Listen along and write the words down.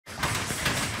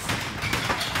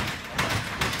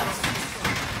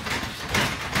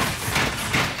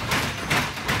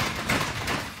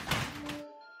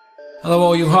Hello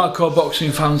all you hardcore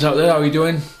boxing fans out there, how are you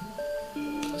doing?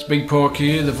 It's Big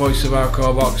Porky here, the voice of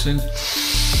hardcore boxing.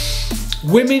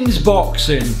 Women's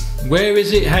boxing, where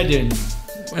is it heading?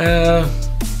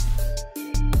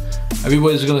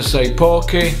 Everybody's going to say,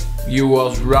 Porky, you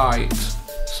was right.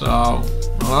 So,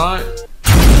 alright.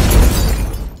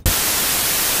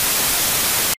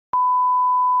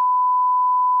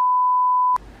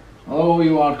 Hello all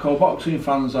you hardcore boxing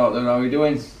fans out there, how are you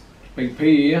doing? It's Big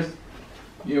P here.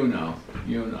 You know,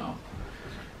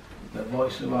 the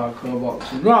voice of hardcore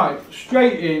boxing. Right,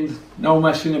 straight in, no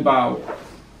messing about.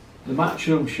 The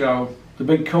Matchroom show, the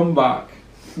big comeback.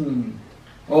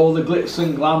 All the glitz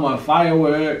and glamour,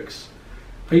 fireworks,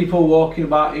 people walking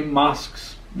about in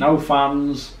masks, no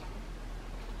fans.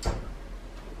 But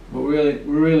we're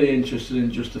really interested in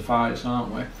just the fights,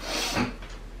 aren't we?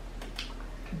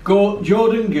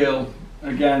 Jordan Gill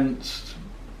against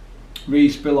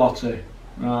Reece Bellotti,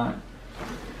 right?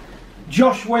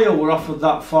 Josh Whale were offered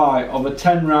that fight over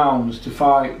 10 rounds to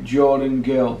fight Jordan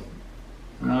Gill,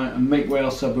 right? And Mick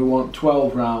Whale said we want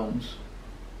 12 rounds.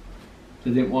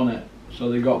 They didn't want it, so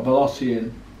they got Bellotti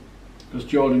in because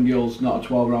Jordan Gill's not a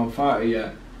 12-round fighter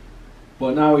yet.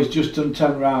 But now he's just done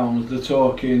 10 rounds. They're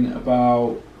talking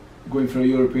about going for a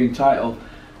European title.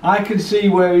 I can see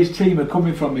where his team are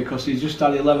coming from because he's just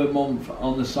had 11 months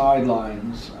on the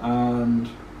sidelines, and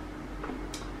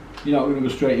you're not going to go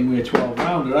straight in with a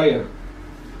 12-rounder, are you?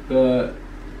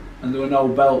 And there were no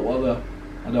belt, were there?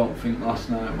 I don't think last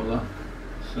night, were there?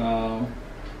 So,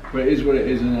 but it is what it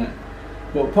is, isn't it?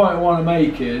 But the point I want to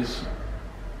make is,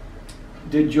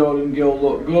 did Jordan Gill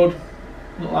look good?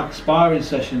 Looked like a sparring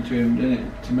session to him, didn't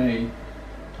it? To me,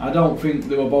 I don't think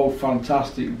they were both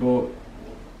fantastic, but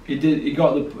he did. He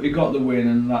got the win,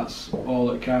 and that's all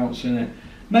that counts, isn't it?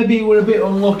 Maybe he were a bit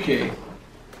unlucky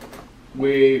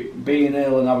with being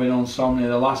ill and having insomnia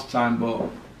the last time, but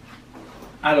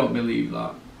I don't believe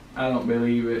that. I don't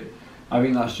believe it. I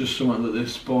think that's just something that they've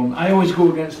spun. I always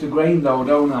go against the grain though,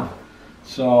 don't I?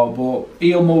 So, but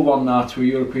he'll move on now to a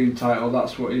European title.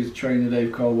 That's what his trainer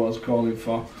Dave Caldwell's calling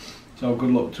for. So good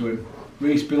luck to him.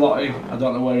 Reece Bellotti, I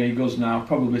don't know where he goes now.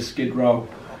 Probably Skid Row.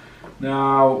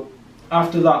 Now,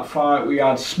 after that fight, we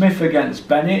had Smith against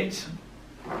Bennett.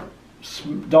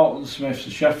 Dalton Smith's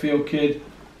a Sheffield kid.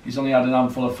 He's only had a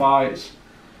handful of fights.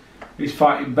 He's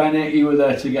fighting Bennett. He was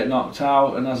there to get knocked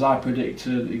out, and as I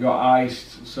predicted, he got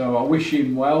iced. So I wish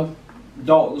him well.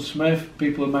 Dalton Smith,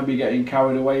 people are maybe getting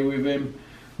carried away with him.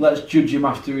 Let's judge him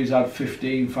after he's had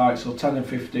 15 fights, or 10 and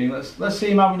 15. Let's see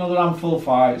him have another handful of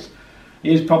fights.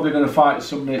 He's probably going to fight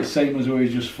somebody the same as who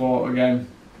he's just fought again.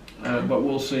 But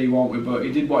we'll see, won't we? But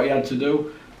he did what he had to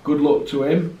do. Good luck to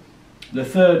him. The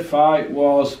third fight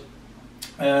was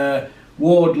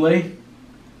Wardley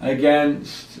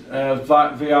against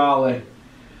Viali.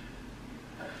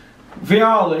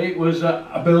 Viali was,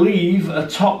 I believe, a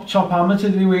top amateur.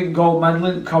 He went gold medal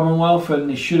in Commonwealth, and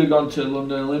he should have gone to the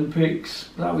London Olympics.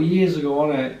 That was years ago,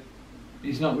 wasn't it?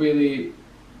 He's not really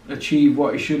achieved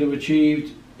what he should have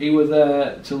achieved. He was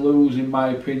there to lose, in my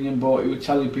opinion, but he was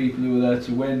telling people he was there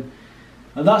to win.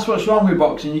 And that's what's wrong with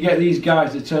boxing. You get these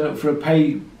guys that turn up for a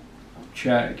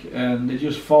paycheck and they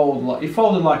just fold like, he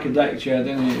folded like a deck chair,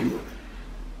 didn't he?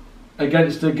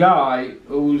 Against a guy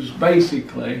who's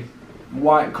basically a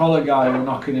white collar guy who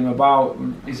knocking him about.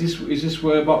 Is this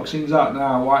where boxing's at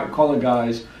now? White collar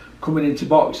guys coming into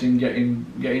boxing getting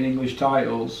English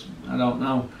titles? I don't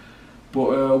know.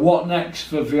 But what next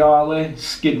for Viali?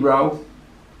 Skid Row.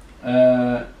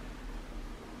 The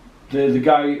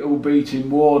guy who beat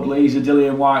him, Wardley, he's a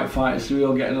Dillian White fighter, so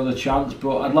he'll get another chance.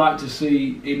 But I'd like to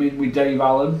see him in with Dave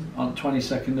Allen on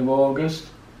 22nd of August.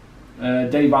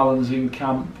 Dave Allen's in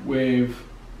camp with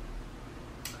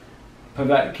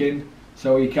Povetkin,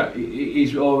 so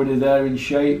he's already there in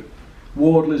shape.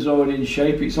 Wardley's already in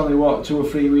shape. It's only, what, 2 or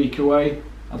 3 weeks away.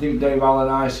 I think Dave Allen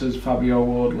ices Fabio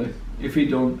Wardley. If he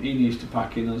don't, he needs to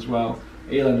pack in as well.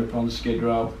 He'll end up on Skid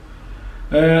Row.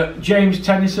 James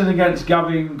Tennyson against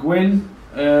Gavin Gwynn.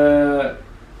 I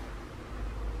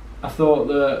thought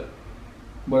that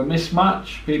were a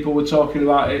mismatch. People were talking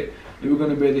about it. It was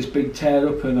going to be this big tear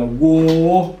up and a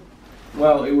war.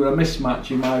 Well, it was a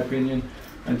mismatch in my opinion,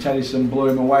 and Tennyson blew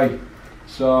him away.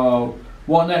 So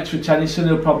what next for Tennyson?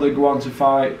 He'll probably go on to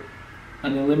fight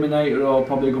an eliminator or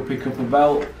probably go pick up a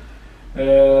belt.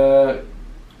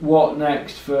 What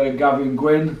next for Gavin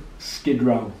Gwynn? Skid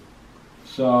Row.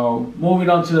 So,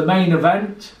 moving on to the main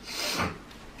event,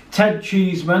 Ted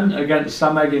Cheeseman against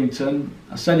Sam Eggington.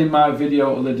 I said in my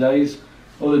video other day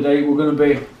we're going to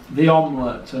be the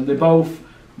omelette, and they both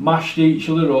mashed each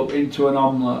other up into an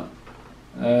omelette.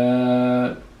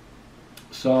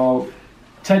 So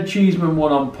Ted Cheeseman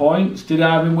won on points. Did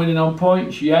I have him winning on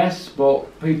points? Yes,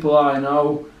 but people I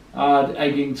know had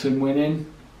Eggington winning.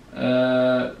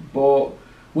 But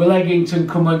will Eggington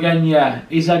come again? Yeah.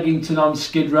 Is Eggington on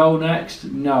Skid Row next?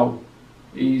 No.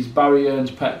 He's Barry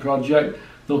Hearn's pet project.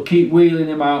 They'll keep wheeling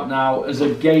him out now as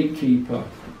a gatekeeper.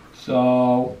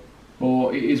 So,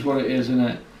 but it is what it is, isn't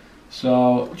it?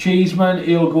 So, Cheeseman,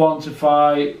 he'll go on to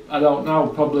fight, I don't know,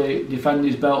 probably defend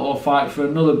his belt or fight for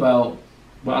another belt.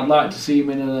 But I'd like to see him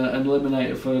in an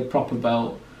eliminator for a proper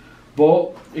belt.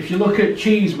 But if you look at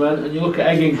Cheeseman and you look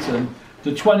at Eggington,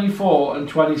 the 24 and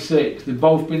 26, they've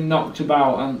both been knocked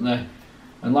about, haven't they?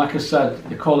 And like I said,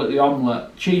 they call it the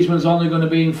omelette. Cheeseman's only going to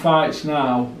be in fights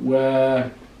now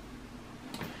where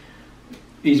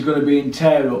he's going to be in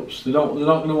tear-ups. They're not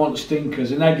going to want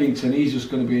stinkers. In Eggington, he's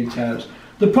just going to be in tear-ups.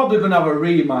 They're probably going to have a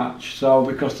rematch, so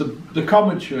because the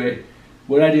commentary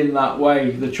were heading that way.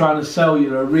 They're trying to sell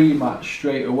you a rematch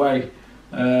straight away.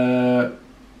 But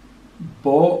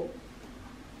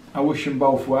I wish them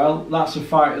both well. That's a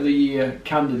Fight of the Year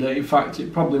candidate. In fact,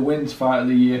 it probably wins Fight of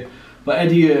the Year. But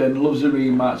Eddie Hearn loves a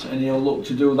rematch, and he'll look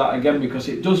to do that again because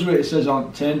it does what it says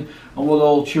on tin, and we'll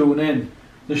all tune in.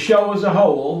 The show as a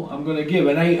whole, I'm going to give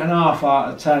an 8.5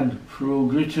 out of 10 through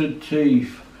gritted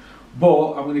teeth.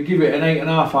 But I'm going to give it an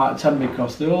 8.5 out of 10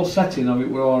 because the whole setting of it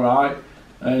were alright,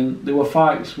 and there were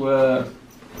fights were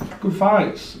good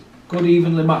fights, good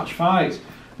evenly matched fights.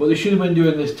 But they should have been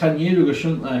doing this 10 years ago,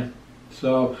 shouldn't they?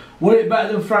 So, were it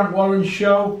better than Frank Warren's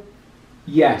show?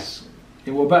 Yes,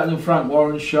 it were better than Frank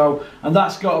Warren's show, and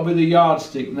that's got to be the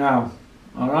yardstick now.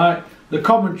 Alright, the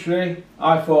commentary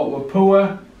I thought were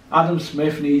poor. Adam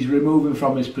Smith needs removing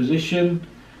from his position,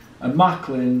 and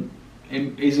Macklin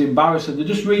is embarrassing. They're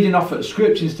just reading off at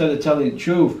scripts instead of telling the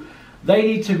truth. They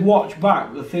need to watch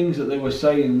back the things that they were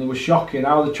saying. They were shocking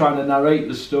how they're trying to narrate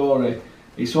the story.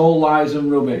 It's all lies and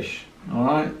rubbish.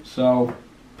 Alright, so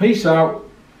peace out.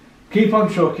 Keep on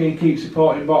trucking, keep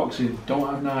supporting boxing. Don't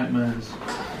have nightmares.